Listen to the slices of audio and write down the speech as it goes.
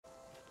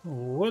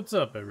What's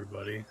up,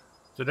 everybody?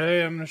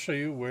 Today I'm going to show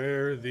you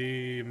where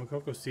the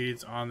MoKoKo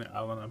seeds on the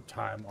Island of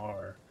Time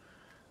are.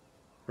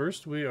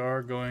 First, we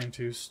are going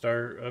to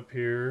start up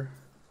here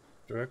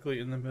directly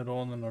in the middle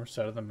on the north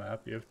side of the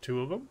map. You have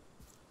two of them.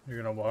 You're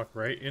going to walk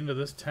right into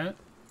this tent.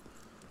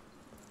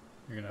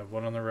 You're going to have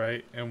one on the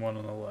right and one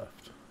on the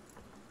left.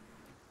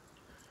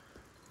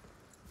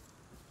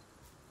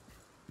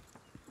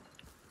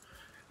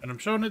 And I'm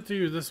showing it to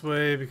you this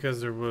way because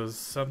there was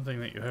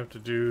something that you have to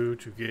do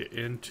to get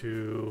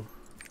into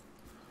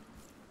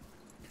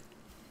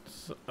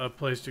a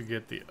place to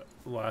get the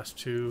last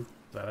two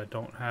that I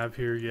don't have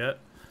here yet.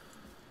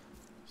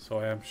 So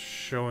I am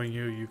showing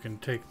you, you can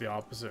take the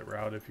opposite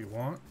route if you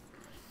want.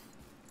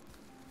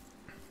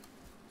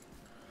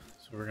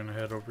 So we're gonna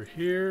head over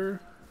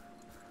here.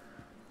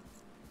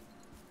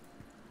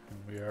 And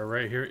we are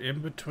right here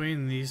in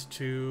between these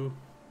two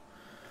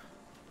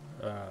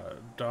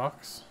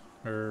docks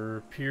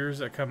or piers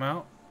that come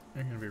out.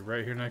 You're gonna be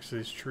right here next to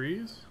these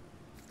trees.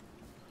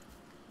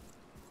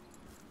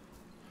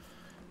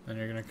 Then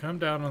you're gonna come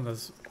down on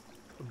this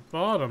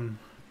bottom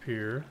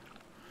pier,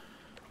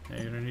 and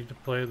you're gonna need to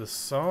play the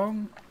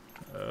Song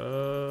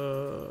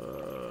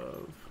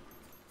of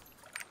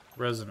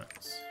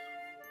Resonance.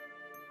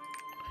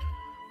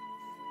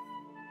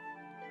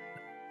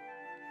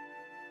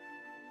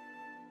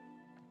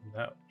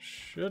 That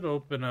should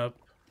open up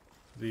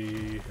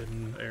the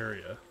hidden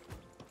area.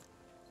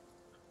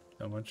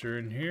 And once you're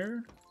in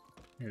here,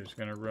 you're just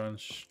gonna run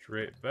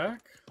straight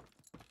back.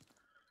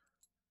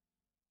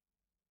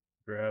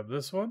 Grab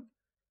this one.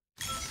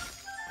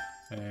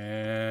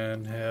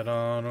 And head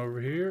on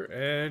over here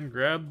and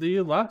grab the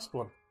last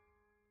one.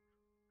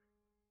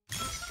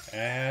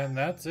 And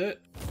that's it.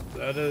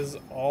 That is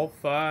all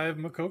 5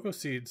 MoKoKo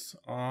seeds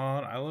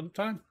on Island of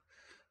Time.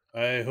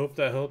 I hope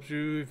that helps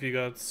you if you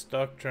got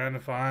stuck trying to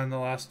find the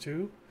last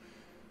 2.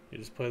 You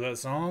just play that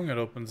song, it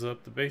opens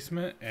up the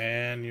basement,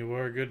 and you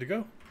are good to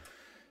go.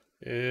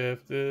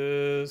 If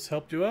this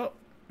helped you out,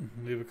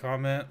 leave a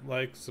comment,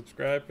 like,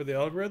 subscribe for the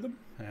algorithm,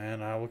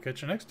 and I will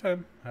catch you next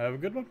time. Have a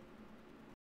good one.